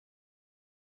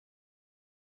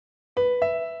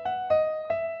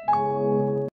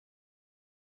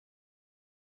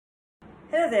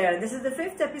Hello there, this is the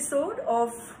 5th episode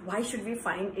of Why Should We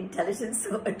Find Intelligence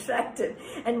So Attractive?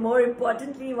 And more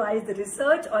importantly, why is the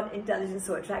research on intelligence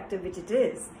so attractive, which it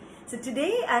is. So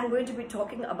today I'm going to be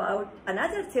talking about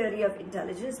another theory of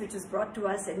intelligence which was brought to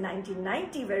us in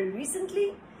 1990 very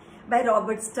recently by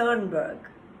Robert Sternberg.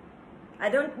 I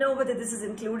don't know whether this is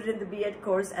included in the B.Ed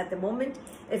course at the moment.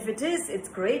 If it is, it's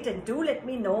great, and do let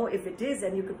me know if it is,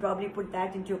 and you could probably put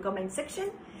that into your comment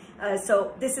section.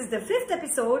 So this is the 5th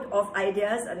episode of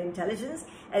Ideas on Intelligence,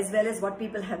 as well as what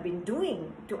people have been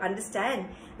doing to understand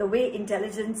the way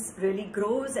intelligence really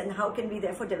grows and how can we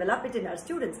therefore develop it in our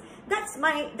students. That's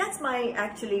my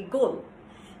actually goal,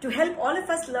 to help all of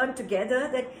us learn together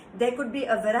that there could be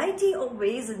a variety of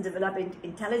ways in developing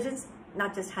intelligence,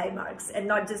 not just high marks and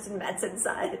not just in maths and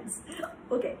science.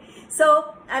 Okay,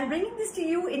 so I'm bringing this to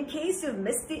you in case you've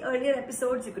missed the earlier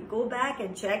episodes. You could go back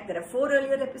and check. There are 4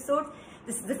 earlier episodes.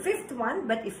 This is the 5th one,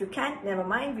 but if you can't, never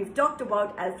mind. We've talked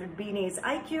about Alfred Binet's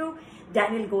IQ,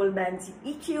 Daniel Goleman's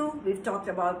EQ. We've talked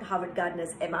about Howard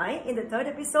Gardner's MI in the 3rd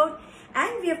episode,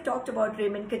 and we have talked about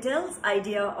Raymond Cattell's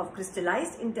idea of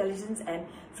crystallized intelligence and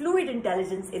fluid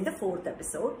intelligence in the 4th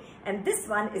episode, and this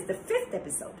one is the 5th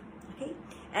episode. Okay,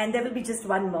 and there will be just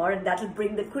one more, and that will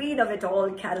bring the queen of it all,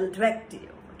 Carol Dweck, to you.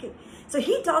 Okay, so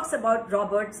he talks about,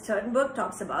 Robert Sternberg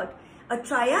talks about a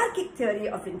triarchic theory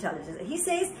of intelligence. He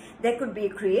says there could be a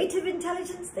creative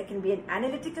intelligence, there can be an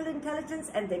analytical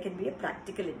intelligence, and there can be a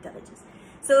practical intelligence.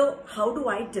 So how do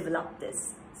I develop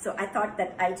this? So I thought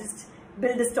that I'll just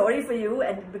build a story for you,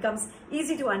 and it becomes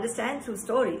easy to understand through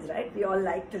stories, right? We all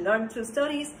like to learn through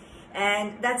stories,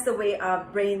 and that's the way our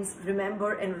brains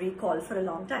remember and recall for a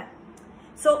long time.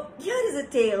 So here is a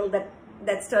tale that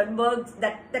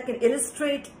can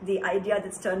illustrate the idea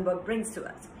that Sternberg brings to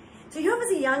us. So here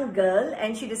was a young girl,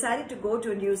 and she decided to go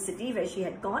to a new city where she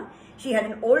had gone. She had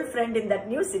an old friend in that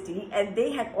new city, and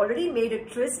they had already made a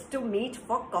tryst to meet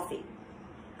for coffee.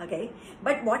 Okay,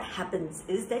 but what happens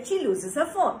is that she loses her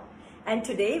phone. And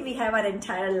today we have our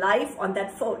entire life on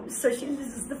that phone. So she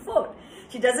loses the phone.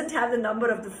 She doesn't have the number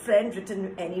of the friend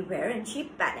written anywhere, and she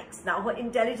panics. Now her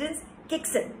intelligence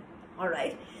kicks in. All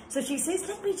right. So she says,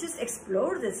 let me just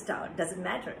explore this town. Doesn't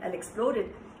matter. I'll explore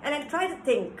it. And I'll try to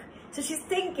think. So she's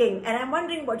thinking, and I'm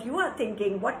wondering what you are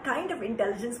thinking. What kind of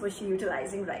intelligence was she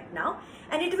utilizing right now?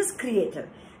 And it was creative.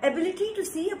 Ability to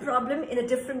see a problem in a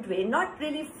different way, not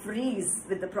really freeze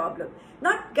with the problem.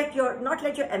 Not let your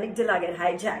amygdala get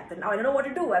hijacked. And now I don't know what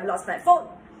to do. I've lost my phone.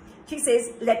 She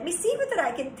says, let me see whether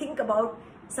I can think about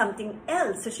something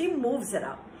else. So she moves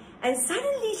around. And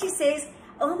suddenly she says,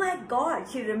 oh my God,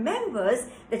 she remembers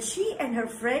that she and her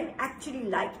friend actually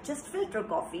liked just filter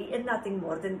coffee and nothing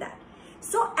more than that.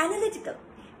 So analytical,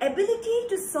 ability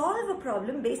to solve a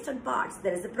problem based on parts.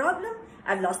 There is a problem,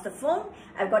 I've lost the phone,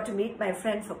 I've got to meet my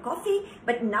friend for coffee,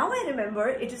 but now I remember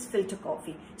it is filter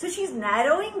coffee. So she's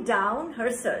narrowing down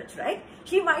her search, right?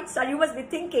 You must be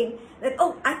thinking that,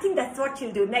 oh, I think that's what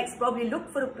she'll do next, probably look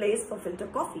for a place for filter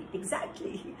coffee.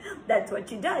 Exactly, that's what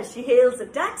she does. She hails a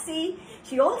taxi.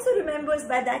 She also remembers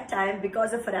by that time,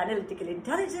 because of her analytical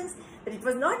intelligence, that it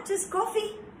was not just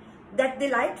coffee that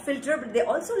they liked filter, but they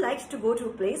also liked to go to a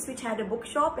place which had a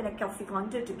bookshop and a coffee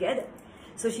counter together.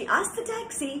 So she asked the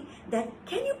taxi that,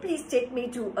 can you please take me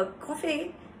to a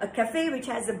cafe which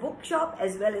has a bookshop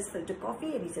as well as filter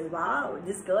coffee? And he said, wow,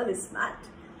 this girl is smart.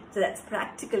 So that's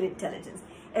practical intelligence.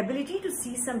 Ability to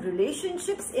see some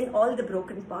relationships in all the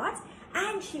broken parts,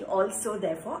 and she also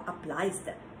therefore applies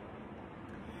them.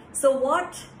 So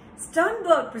what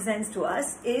Sternberg presents to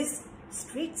us is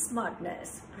street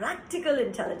smartness, practical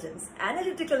intelligence,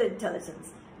 analytical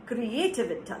intelligence,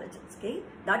 creative intelligence, okay?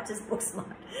 Not just book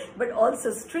smart, but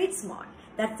also street smart.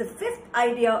 That's the 5th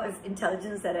idea of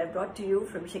intelligence that I brought to you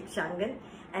from Shikshangan.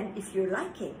 And if you're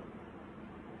liking,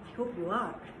 I hope you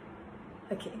are,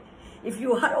 okay? If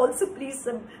you are, also please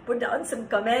put down some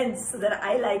comments so that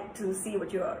I like to see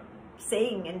what you are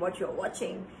saying and what you're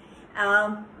watching.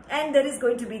 And there is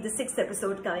going to be the 6th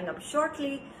episode coming up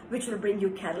shortly, which will bring you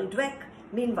Carol Dweck.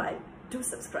 Meanwhile, do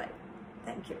subscribe.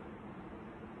 Thank you.